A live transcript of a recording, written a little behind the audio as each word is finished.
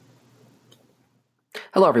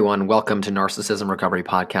Hello, everyone. Welcome to Narcissism Recovery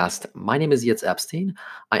Podcast. My name is Yitz Epstein.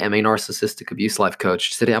 I am a narcissistic abuse life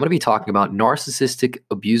coach. Today, I'm going to be talking about narcissistic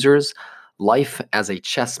abusers' life as a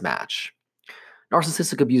chess match.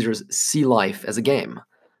 Narcissistic abusers see life as a game.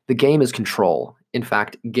 The game is control. In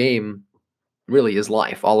fact, game really is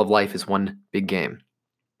life. All of life is one big game.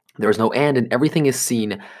 There is no end, and everything is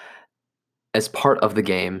seen as part of the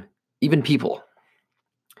game, even people.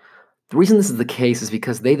 The reason this is the case is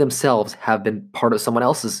because they themselves have been part of someone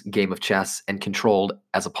else's game of chess and controlled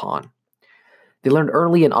as a pawn. They learned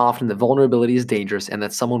early and often that vulnerability is dangerous and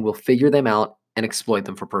that someone will figure them out and exploit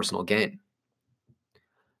them for personal gain.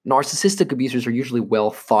 Narcissistic abusers are usually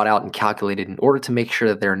well thought out and calculated in order to make sure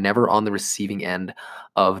that they're never on the receiving end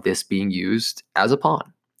of this being used as a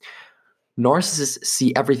pawn. Narcissists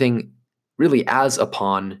see everything really as a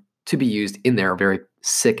pawn to be used in their very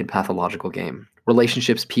sick and pathological game.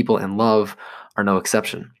 Relationships, people, and love are no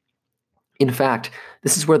exception. In fact,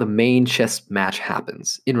 this is where the main chess match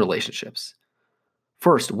happens in relationships.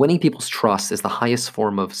 First, winning people's trust is the highest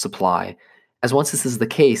form of supply, as once this is the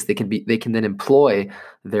case, they can then employ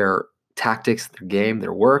their tactics, their game,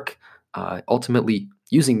 their work, ultimately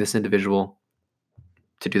using this individual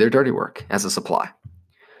to do their dirty work as a supply.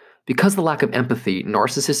 Because of the lack of empathy,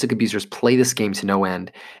 narcissistic abusers play this game to no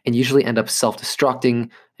end and usually end up self-destructing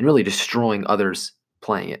and really destroying others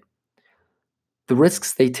playing it. The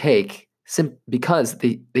risks they take because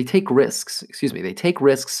they take risks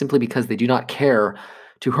simply because they do not care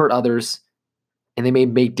to hurt others, and they may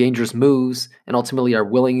make dangerous moves and ultimately are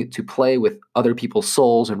willing to play with other people's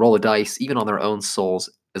souls and roll a dice, even on their own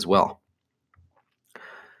souls as well.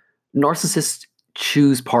 Narcissists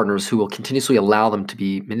choose partners who will continuously allow them to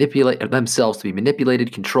be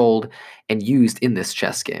manipulated, controlled, and used in this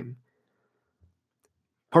chess game.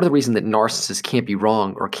 Part of the reason that narcissists can't be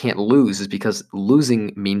wrong or can't lose is because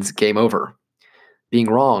losing means game over. Being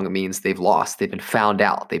wrong means they've lost, they've been found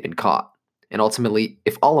out, they've been caught. And ultimately,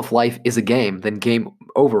 if all of life is a game, then game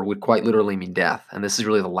over would quite literally mean death. And this is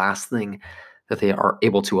really the last thing that they are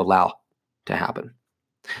able to allow to happen.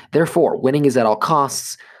 Therefore, winning is at all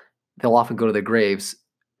costs. They'll often go to their graves,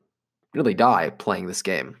 really die playing this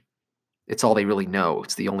game. It's all they really know.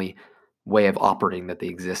 It's the only way of operating that they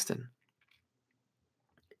exist in.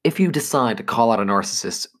 If you decide to call out a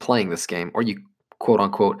narcissist playing this game, or you quote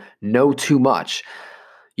unquote know too much,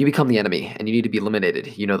 you become the enemy and you need to be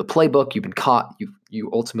eliminated. You know the playbook, you've been caught, you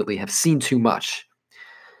ultimately have seen too much.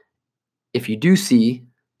 If you do see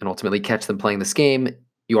and ultimately catch them playing this game,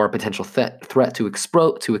 you are a potential threat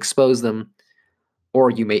to expose them, or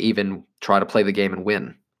you may even try to play the game and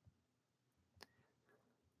win.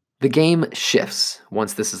 The game shifts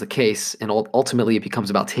once this is the case, and ultimately it becomes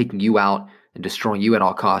about taking you out and destroying you at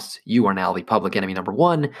all costs. You are now the public enemy number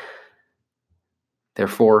one.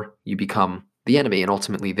 Therefore, you become the enemy, and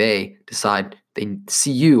ultimately they decide they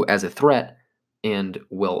see you as a threat and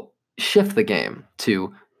will shift the game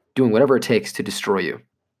to doing whatever it takes to destroy you.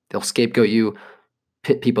 They'll scapegoat you,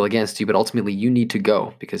 pit people against you, but ultimately you need to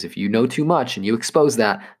go, because if you know too much and you expose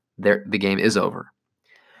that, the game is over.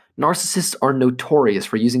 Narcissists are notorious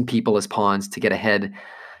for using people as pawns to get ahead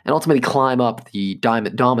and ultimately climb up the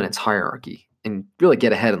dominance hierarchy and really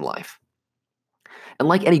get ahead in life. And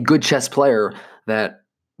like any good chess player that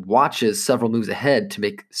watches several moves ahead to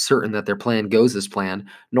make certain that their plan goes as planned,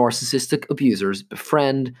 narcissistic abusers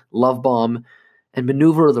befriend, love bomb, and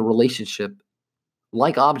maneuver the relationship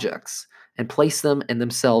like objects and place them and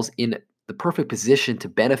themselves in the perfect position to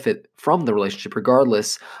benefit from the relationship,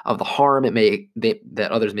 regardless of the harm that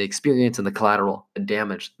others may experience and the collateral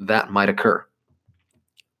damage that might occur.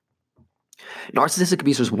 Narcissistic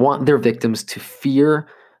abusers want their victims to fear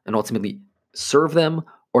and ultimately serve them,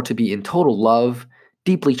 or to be in total love,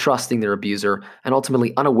 deeply trusting their abuser, and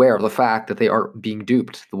ultimately unaware of the fact that they are being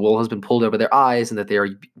duped. The wool has been pulled over their eyes and that they are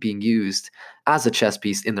being used as a chess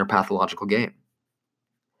piece in their pathological game.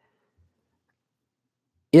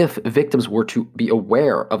 If victims were to be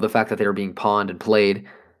aware of the fact that they are being pawned and played,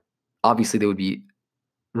 obviously they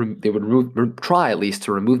would try at least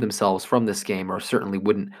to remove themselves from this game, or certainly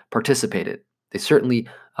wouldn't participate in it. They certainly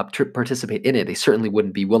participate in it. They certainly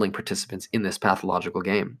wouldn't be willing participants in this pathological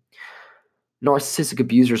game. Narcissistic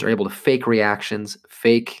abusers are able to fake reactions,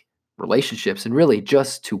 fake relationships, and really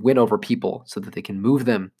just to win over people so that they can move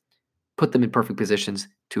them, put them in perfect positions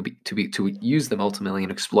to use them ultimately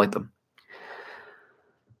and exploit them.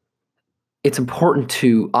 It's important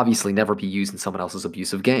to obviously never be used in someone else's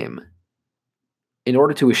abusive game. In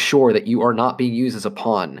order to assure that you are not being used as a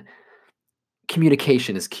pawn,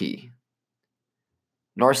 communication is key.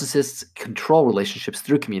 Narcissists control relationships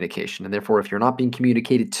through communication, and therefore if you're not being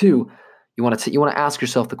communicated to, you want to ask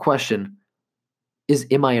yourself the question,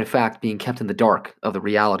 am I in fact being kept in the dark of the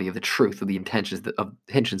reality of the truth of the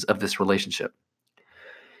intentions of this relationship?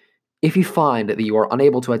 If you find that you are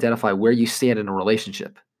unable to identify where you stand in a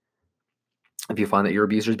relationship, if you find that your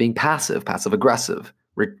abuser is being passive aggressive,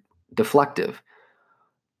 deflective,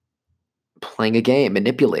 playing a game,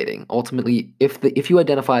 manipulating, ultimately, if you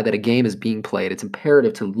identify that a game is being played, it's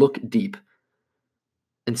imperative to look deep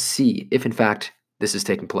and see if in fact this is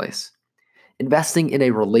taking place. Investing in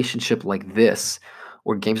a relationship like this,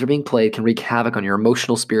 where games are being played, can wreak havoc on your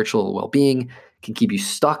emotional, spiritual well-being, can keep you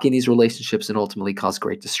stuck in these relationships, and ultimately cause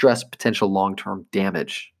great distress, potential long-term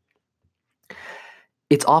damage.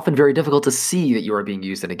 It's often very difficult to see that you are being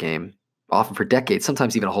used in a game, often for decades,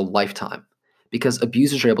 sometimes even a whole lifetime, because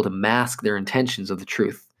abusers are able to mask their intentions of the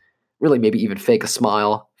truth, really maybe even fake a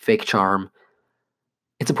smile, fake charm.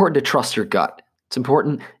 It's important to trust your gut. It's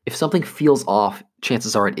important, if something feels off,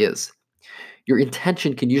 chances are it is. Your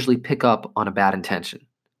intention can usually pick up on a bad intention.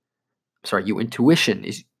 Your intuition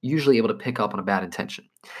is usually able to pick up on a bad intention.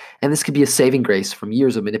 And this could be a saving grace from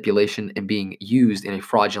years of manipulation and being used in a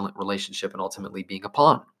fraudulent relationship and ultimately being a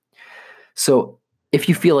pawn. So if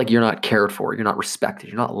you feel like you're not cared for, you're not respected,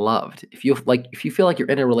 you're not loved, if you feel like you're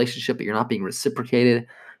in a relationship but you're not being reciprocated,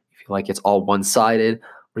 you feel like it's all one-sided,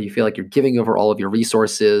 or you feel like you're giving over all of your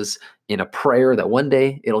resources in a prayer that one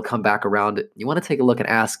day it'll come back around, you want to take a look and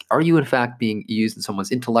ask, are you in fact being used in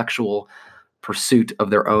someone's intellectual pursuit of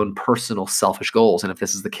their own personal selfish goals? And if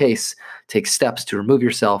this is the case, take steps to remove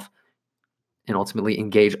yourself and ultimately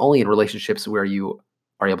engage only in relationships where you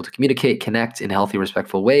are able to communicate, connect in healthy,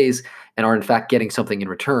 respectful ways, and are in fact getting something in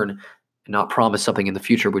return, and not promise something in the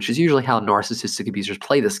future, which is usually how narcissistic abusers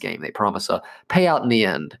play this game. They promise a payout in the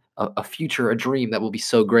end, a future, a dream that will be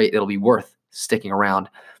so great it'll be worth sticking around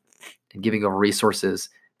and giving over resources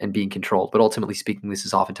and being controlled. But ultimately speaking, this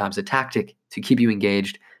is oftentimes a tactic to keep you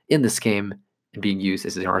engaged in this game and being used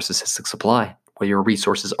as a narcissistic supply, where your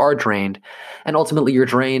resources are drained, and ultimately you're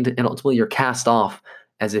drained, and ultimately you're cast off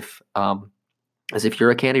as if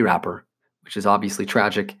you're a candy wrapper, which is obviously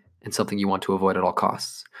tragic and something you want to avoid at all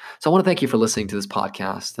costs. So I want to thank you for listening to this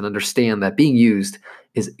podcast and understand that being used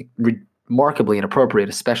is remarkably inappropriate,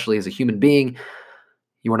 especially as a human being.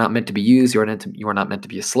 You are not meant to be used. You are not meant to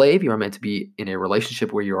be a slave. You are meant to be in a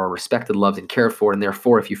relationship where you are respected, loved, and cared for. And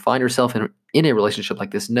therefore, if you find yourself in a relationship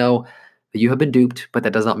like this, know that you have been duped, but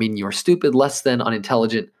that does not mean you are stupid, less than,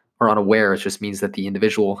 unintelligent, or unaware. It just means that the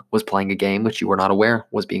individual was playing a game which you were not aware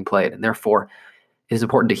was being played. And therefore, it is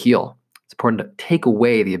important to heal. It's important to take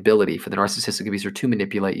away the ability for the narcissistic abuser to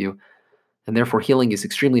manipulate you. And therefore, healing is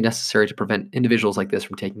extremely necessary to prevent individuals like this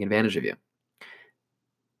from taking advantage of you.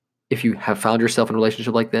 If you have found yourself in a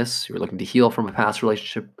relationship like this, you're looking to heal from a past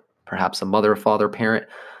relationship, perhaps a mother, father, parent,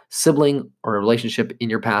 sibling, or a relationship in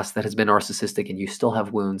your past that has been narcissistic and you still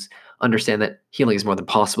have wounds, understand that healing is more than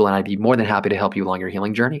possible, and I'd be more than happy to help you along your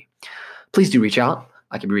healing journey. Please do reach out.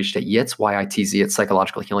 I can be reached at YITZ, Y-I-T-Z, at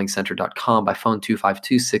psychologicalhealingcenter.com by phone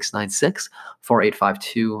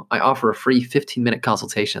 252-696-4852. I offer a free 15-minute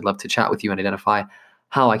consultation. I'd love to chat with you and identify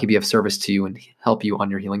how I can be of service to you and help you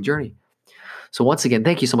on your healing journey. So once again,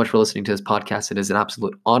 thank you so much for listening to this podcast. It is an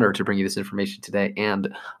absolute honor to bring you this information today.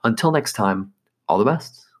 And until next time, all the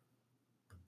best.